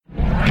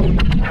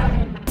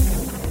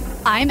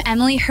I'm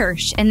Emily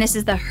Hirsch, and this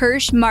is the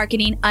Hirsch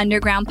Marketing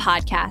Underground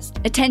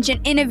Podcast.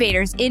 Attention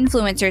innovators,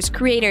 influencers,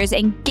 creators,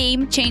 and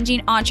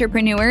game-changing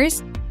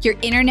entrepreneurs. Your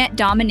internet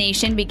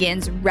domination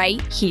begins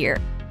right here.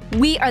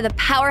 We are the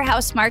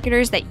powerhouse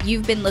marketers that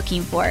you've been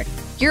looking for.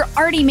 You're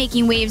already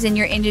making waves in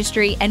your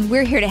industry, and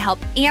we're here to help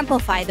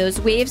amplify those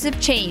waves of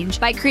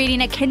change by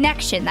creating a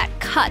connection that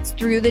cuts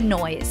through the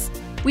noise.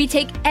 We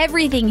take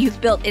everything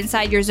you've built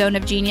inside your zone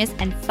of genius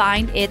and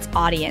find its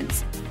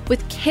audience.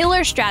 With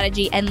killer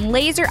strategy and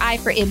laser eye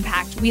for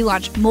impact, we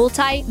launch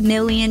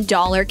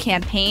multi-million-dollar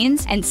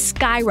campaigns and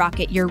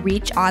skyrocket your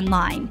reach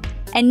online.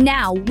 And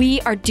now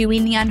we are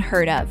doing the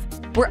unheard of.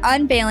 We're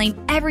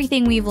unveiling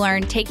everything we've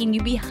learned, taking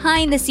you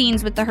behind the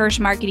scenes with the Hirsch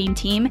marketing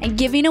team and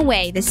giving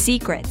away the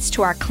secrets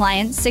to our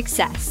clients'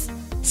 success.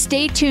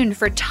 Stay tuned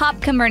for top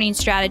converting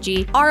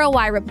strategy,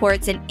 ROI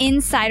reports, and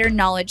insider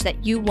knowledge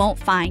that you won't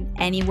find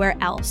anywhere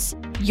else.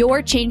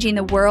 You're changing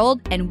the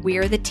world, and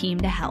we're the team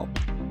to help.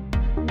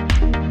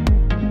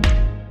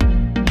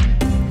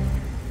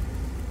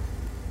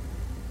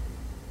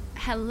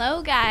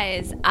 Hello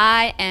guys,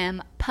 I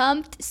am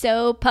pumped,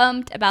 so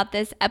pumped about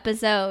this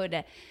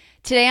episode.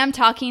 Today I'm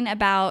talking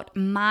about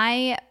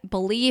my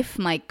belief,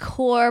 my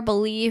core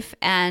belief,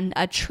 and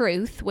a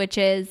truth, which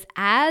is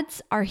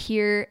ads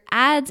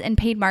and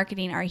paid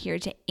marketing are here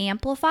to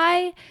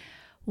amplify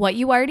what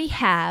you already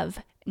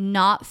have,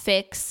 not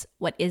fix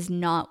what is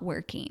not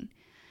working.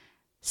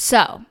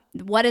 So,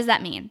 what does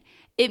that mean?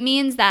 It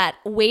means that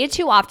way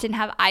too often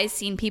have I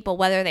seen people,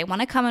 whether they want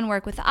to come and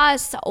work with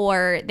us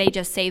or they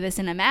just say this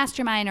in a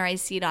mastermind or I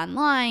see it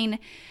online,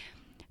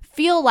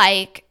 feel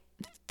like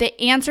the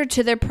answer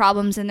to their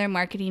problems in their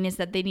marketing is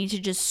that they need to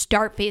just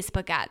start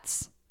Facebook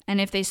ads.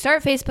 And if they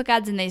start Facebook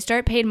ads and they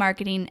start paid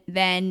marketing,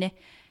 then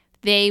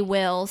they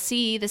will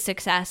see the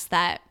success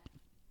that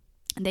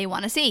they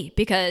want to see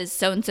because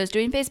so-and-so's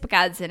doing Facebook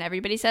ads and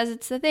everybody says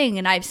it's the thing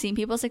and I've seen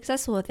people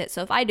successful with it.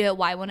 So if I do it,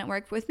 why wouldn't it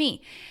work with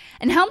me?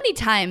 And how many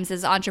times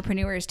as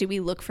entrepreneurs do we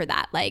look for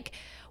that? Like,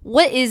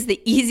 what is the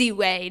easy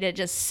way to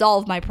just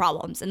solve my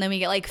problems? And then we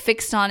get like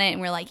fixed on it and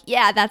we're like,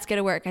 yeah, that's going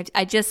to work.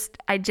 I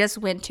just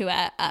went to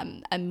a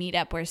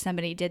meetup where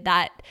somebody did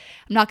that.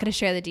 I'm not going to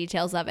share the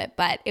details of it,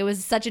 but it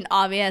was such an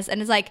obvious, and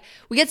it's like,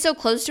 we get so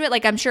close to it.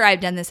 Like, I'm sure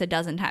I've done this a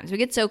dozen times. We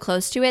get so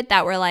close to it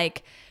that we're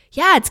like,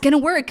 yeah, it's going to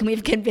work. And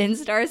we've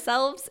convinced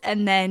ourselves.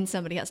 And then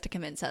somebody has to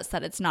convince us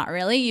that it's not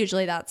really.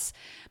 Usually that's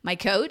my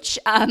coach.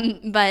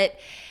 But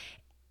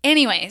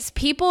anyways,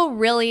 people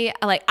really,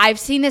 like, I've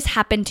seen this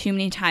happen too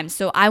many times.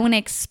 So I want to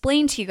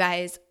explain to you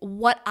guys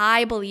what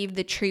I believe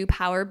the true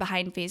power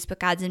behind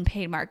Facebook ads and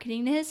paid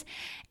marketing is.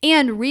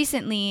 And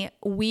recently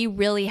we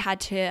really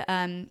had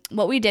to,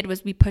 what we did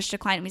was we pushed a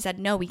client and we said,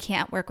 no, we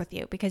can't work with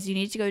you because you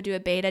need to go do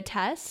a beta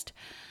test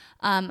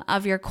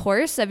of your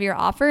course, of your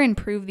offer, and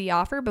prove the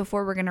offer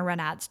before we're going to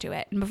run ads to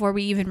it. And before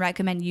we even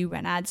recommend you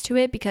run ads to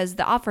it, because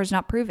the offer is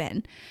not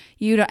proven.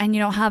 You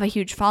don't have a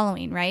huge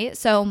following, right?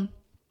 So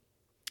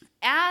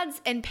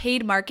ads and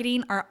paid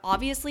marketing are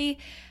obviously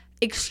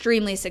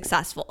extremely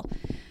successful.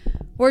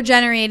 We're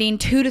generating $2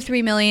 to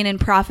 $3 million in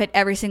profit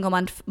every single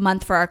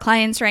month for our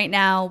clients right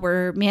now.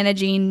 We're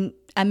managing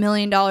 $1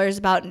 million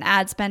about an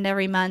ad spend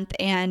every month,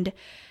 and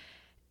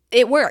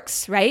it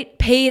works, right?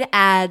 Paid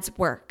ads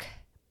work.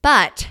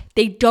 But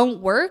they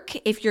don't work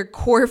if your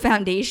core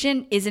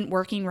foundation isn't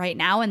working right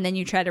now and then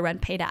you try to run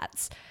paid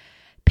ads.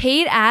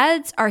 Paid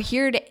ads are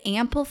here to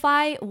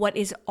amplify what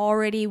is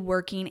already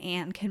working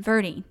and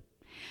converting.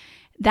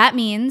 That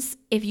means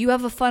if you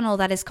have a funnel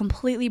that is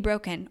completely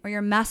broken or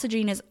your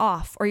messaging is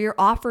off or your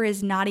offer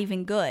is not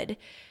even good,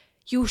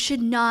 you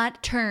should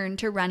not turn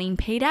to running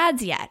paid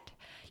ads yet.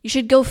 You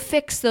should go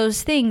fix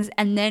those things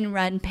and then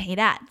run paid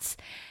ads.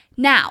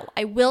 Now,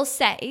 I will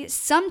say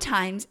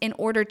sometimes in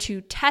order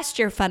to test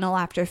your funnel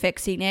after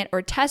fixing it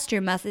or test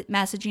your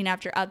messaging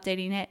after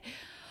updating it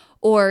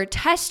or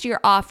test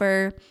your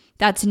offer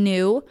that's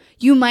new,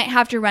 you might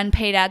have to run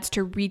paid ads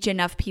to reach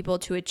enough people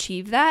to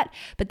achieve that.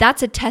 But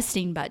that's a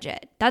testing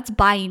budget. That's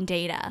buying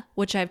data,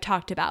 which I've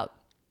talked about.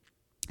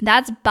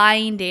 That's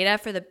buying data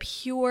for the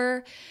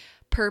pure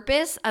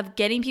purpose of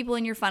getting people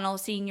in your funnel,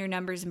 seeing your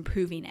numbers, and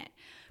proving it.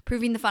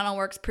 Proving the funnel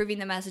works, proving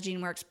the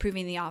messaging works,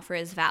 proving the offer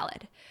is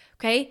valid.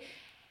 Okay?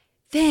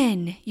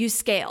 Then you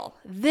scale.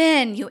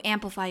 Then you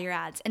amplify your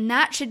ads. And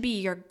that should be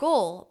your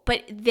goal.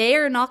 But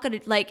they're not going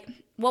to, like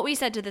what we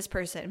said to this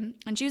person,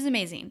 and she was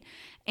amazing.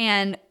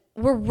 And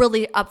we're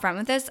really upfront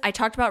with this. I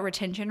talked about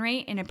retention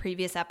rate in a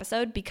previous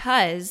episode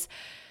because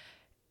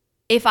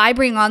if I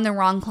bring on the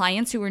wrong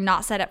clients who are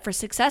not set up for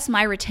success,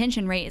 my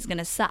retention rate is going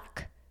to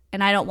suck.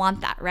 And I don't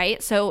want that,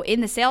 right? So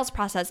in the sales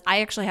process,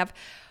 I actually have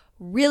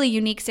really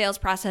unique sales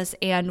process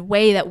and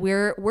way that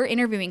we're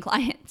interviewing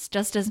clients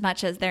just as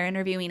much as they're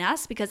interviewing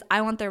us because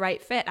I want the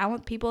right fit. I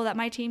want people that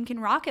my team can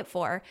rock it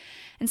for.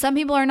 And some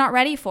people are not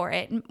ready for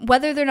it.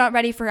 Whether they're not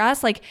ready for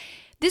us, like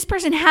this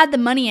person had the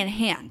money in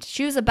hand.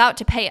 She was about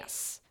to pay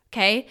us,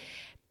 okay?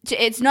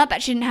 It's not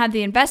that she didn't have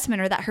the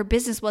investment or that her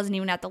business wasn't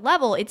even at the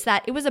level. It's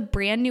that it was a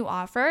brand new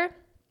offer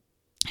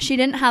She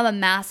didn't have a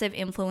massive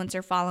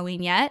influencer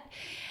following yet,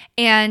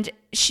 and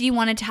she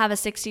wanted to have a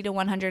 $60,000 to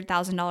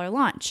 $100,000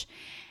 launch.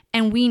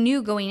 And we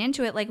knew going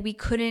into it, like we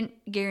couldn't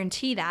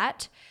guarantee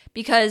that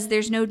because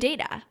there's no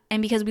data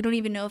and because we don't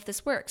even know if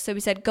this works. So we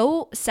said,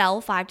 go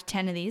sell 5 to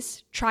 10 of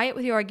these, try it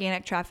with your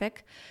organic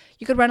traffic.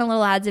 You could run a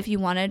little ads if you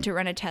wanted to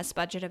run a test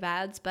budget of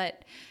ads,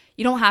 but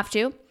you don't have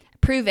to.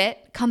 Prove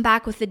it, come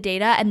back with the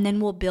data, and then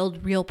we'll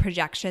build real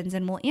projections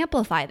and we'll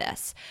amplify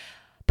this.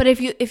 But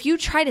if you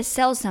try to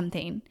sell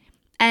something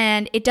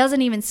and it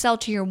doesn't even sell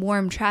to your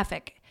warm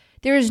traffic,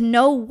 there is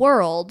no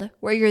world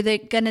where you're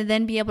going to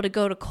then be able to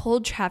go to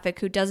cold traffic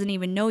who doesn't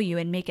even know you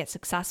and make it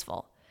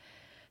successful.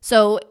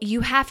 So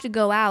you have to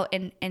go out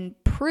and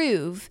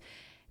prove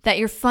that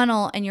your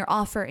funnel and your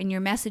offer and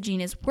your messaging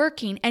is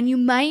working. And you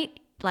might,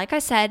 like I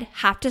said,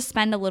 have to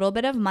spend a little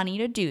bit of money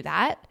to do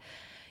that.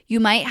 You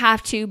might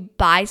have to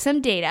buy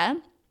some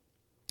data.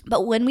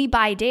 But when we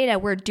buy data,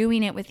 we're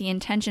doing it with the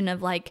intention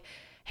of like,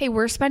 hey,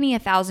 we're spending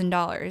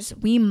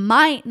 $1,000. We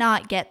might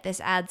not get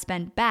this ad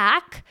spend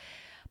back,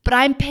 but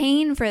I'm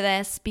paying for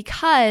this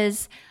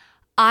because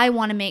I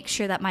want to make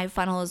sure that my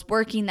funnel is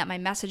working, that my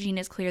messaging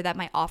is clear, that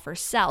my offer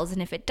sells.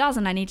 And if it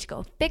doesn't, I need to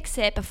go fix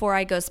it before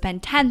I go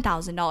spend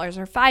 $10,000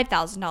 or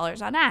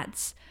 $5,000 on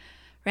ads,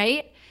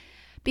 right?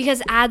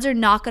 Because ads are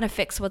not going to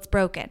fix what's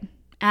broken.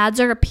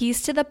 Ads are a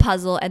piece to the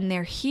puzzle, and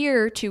they're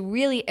here to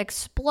really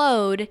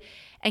explode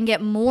and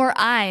get more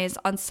eyes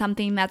on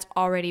something that's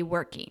already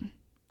working,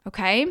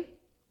 okay?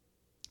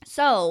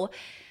 So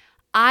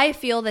I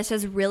feel this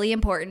is really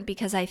important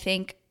because I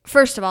think,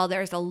 first of all,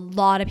 there's a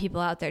lot of people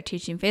out there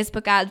teaching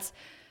Facebook ads.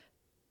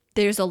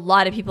 There's a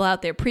lot of people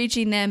out there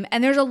preaching them,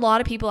 and there's a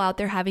lot of people out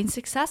there having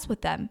success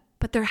with them.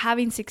 But they're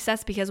having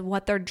success because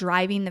what they're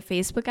driving the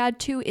Facebook ad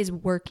to is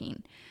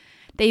working.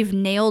 They've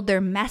nailed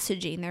their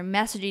messaging. Their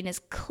messaging is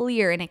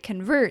clear and it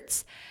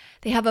converts.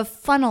 They have a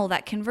funnel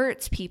that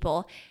converts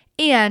people,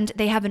 and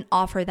they have an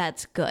offer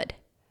that's good.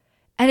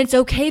 And it's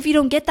okay if you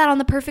don't get that on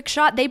the perfect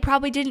shot. They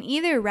probably didn't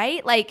either,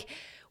 right? Like,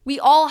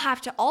 we all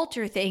have to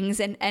alter things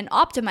and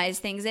optimize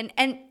things. And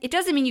it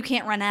doesn't mean you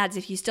can't run ads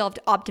if you still have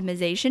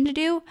optimization to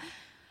do,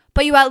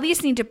 but you at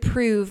least need to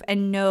prove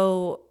and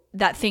know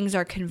that things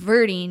are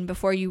converting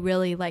before you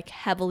really like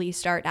heavily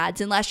start ads,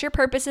 unless your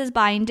purpose is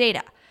buying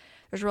data.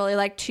 There's really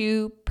like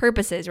two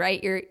purposes,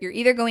 right? You're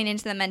either going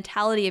into the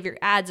mentality of your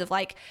ads of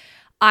like,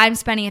 I'm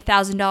spending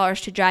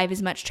 $1,000 to drive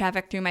as much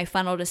traffic through my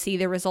funnel to see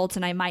the results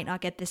and I might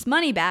not get this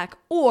money back.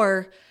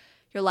 Or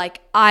you're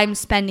like, I'm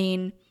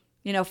spending,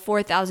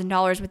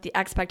 $4,000 with the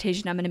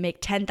expectation I'm going to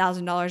make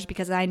 $10,000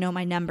 because I know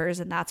my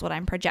numbers and that's what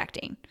I'm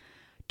projecting.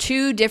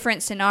 Two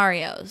different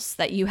scenarios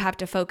that you have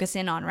to focus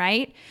in on,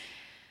 right?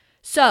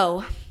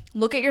 So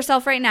look at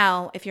yourself right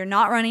now. If you're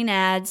not running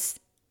ads,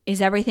 is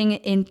everything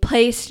in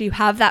place? Do you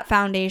have that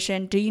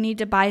foundation? Do you need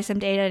to buy some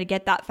data to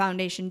get that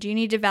foundation? Do you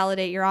need to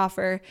validate your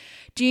offer?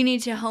 Do you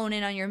need to hone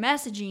in on your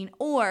messaging?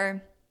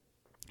 Or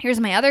here's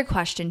my other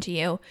question to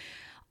you.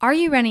 Are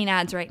you running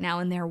ads right now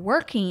and they're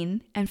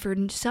working, and for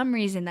some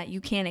reason that you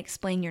can't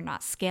explain, you're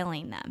not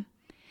scaling them?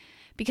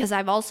 Because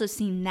I've also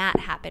seen that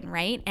happen,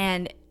 right?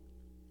 And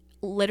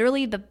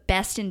literally the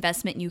best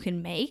investment you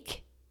can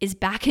make is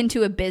back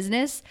into a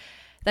business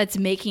that's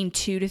making $2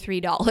 to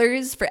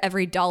 $3 for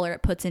every dollar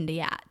it puts into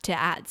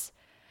ads.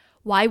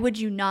 Why would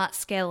you not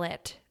scale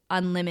it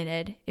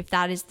unlimited if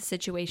that is the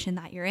situation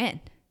that you're in,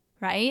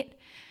 right?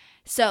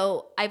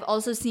 So I've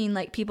also seen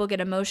like people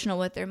get emotional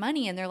with their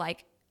money and they're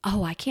like,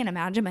 oh, I can't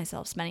imagine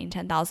myself spending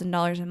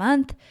 $10,000 a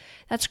month.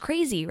 That's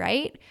crazy,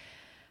 right?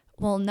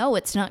 Well, no,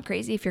 it's not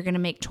crazy if you're going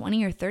to make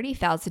 $20,000 or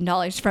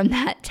 $30,000 from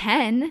that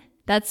 10.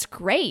 That's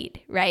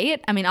great,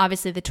 right? I mean,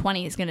 obviously the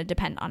 20 is going to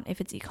depend on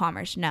if it's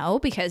e-commerce, no,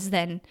 because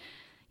then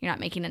you're not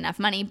making enough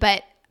money.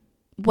 But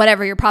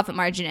whatever your profit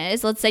margin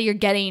is, let's say you're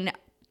getting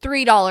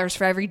 $3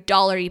 for every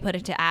dollar you put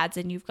into ads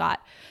and you've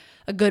got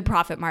a good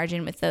profit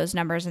margin with those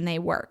numbers and they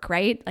work,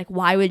 right? Like,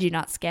 why would you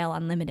not scale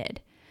unlimited?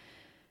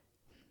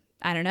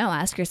 I don't know.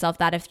 Ask yourself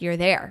that if you're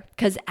there,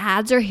 because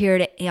ads are here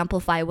to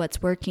amplify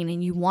what's working,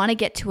 and you want to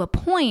get to a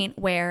point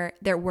where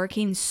they're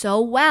working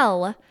so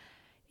well,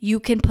 you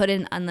can put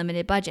in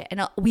unlimited budget.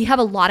 And we have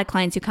a lot of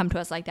clients who come to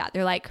us like that.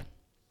 They're like,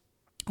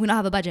 we don't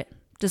have a budget,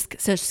 just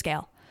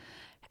scale.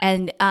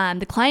 And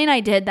the client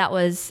I did that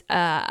was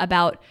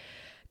about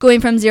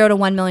going from 0 to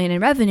 1 million in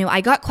revenue,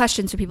 I got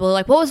questions from people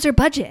like, what was their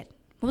budget?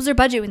 What was their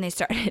budget when they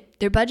started?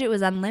 Their budget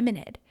was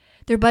unlimited.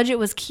 Their budget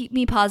was keep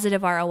me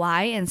positive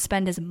ROI and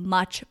spend as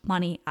much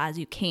money as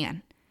you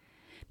can.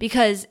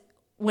 Because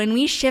when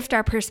we shift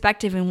our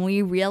perspective and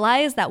we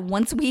realize that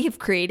once we've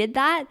created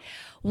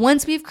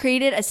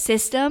a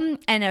system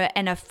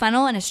and a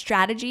funnel and a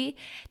strategy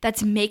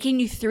that's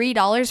making you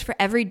 $3 for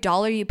every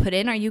dollar you put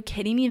in, are you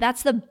kidding me?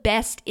 That's the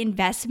best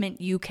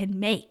investment you can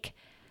make.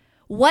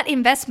 What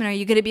investment are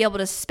you going to be able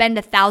to spend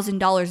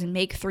 $1,000 and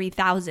make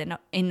 $3,000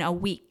 in a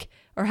week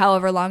or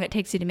however long it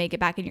takes you to make it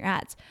back in your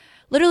ads?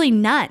 Literally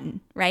none,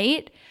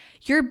 right?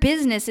 Your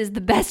business is the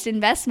best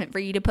investment for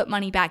you to put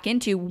money back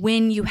into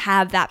when you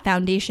have that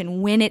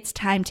foundation, when it's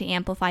time to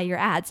amplify your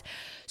ads.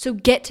 So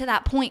get to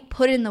that point,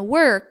 put in the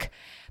work,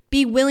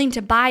 be willing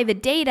to buy the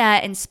data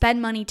and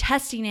spend money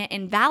testing it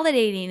and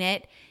validating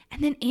it,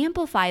 and then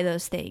amplify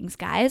those things,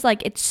 guys.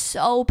 Like, it's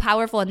so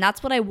powerful. And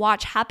that's what I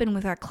watch happen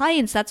with our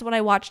clients. That's what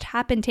I watched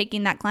happen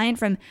taking that client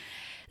from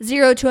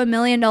 $0 to $1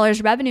 million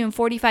revenue in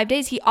 45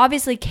 days. He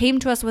obviously came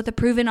to us with a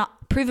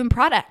proven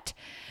product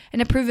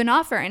and a proven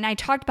offer. And I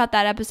talked about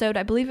that episode.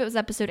 I believe it was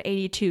episode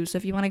 82. So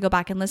if you want to go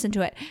back and listen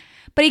to it.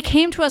 But he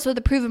came to us with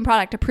a proven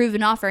product, a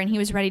proven offer, and he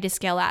was ready to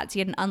scale ads. He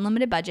had an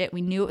unlimited budget.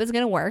 We knew it was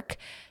going to work.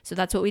 So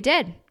that's what we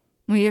did.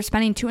 We were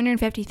spending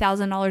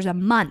 $250,000 a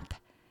month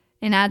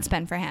in ad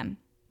spend for him.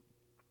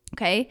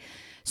 Okay,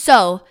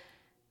 so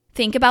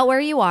think about where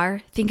you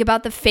are. Think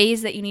about the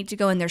phase that you need to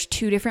go in. There's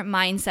two different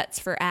mindsets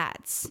for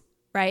ads,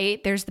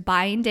 right? There's the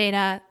buying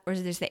data, or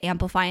there's the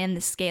amplifying and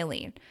the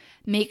scaling.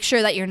 Make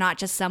sure that you're not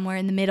just somewhere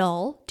in the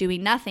middle,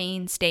 doing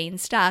nothing, staying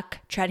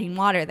stuck, treading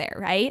water there,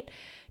 right?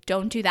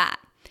 Don't do that.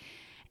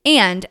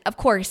 And of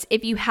course,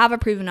 if you have a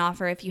proven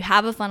offer, if you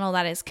have a funnel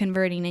that is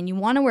converting and you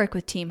want to work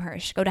with Team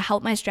Hirsch, go to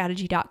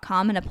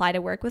helpmystrategy.com and apply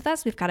to work with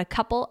us. We've got a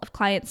couple of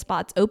client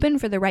spots open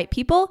for the right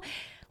people.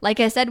 Like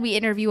I said, we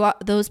interview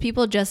those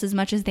people just as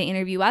much as they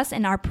interview us.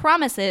 And our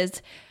promise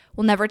is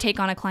we'll never take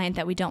on a client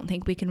that we don't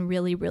think we can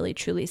really, really,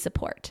 truly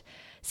support.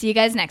 See you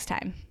guys next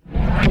time.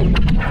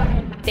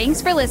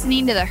 Thanks for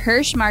listening to the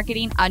Hirsch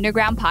Marketing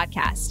Underground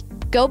podcast.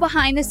 Go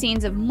behind the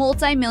scenes of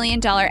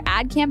multi-million-dollar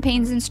ad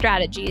campaigns and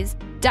strategies,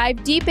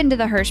 dive deep into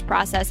the Hirsch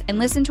process, and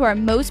listen to our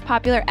most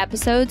popular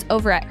episodes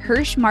over at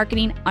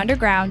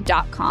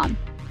hirschmarketingunderground.com.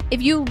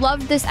 If you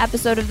loved this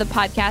episode of the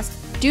podcast,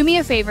 do me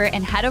a favor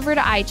and head over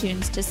to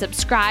iTunes to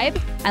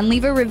subscribe and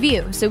leave a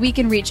review so we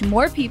can reach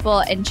more people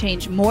and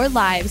change more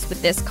lives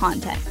with this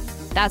content.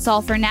 That's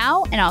all for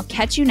now, and I'll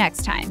catch you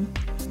next time.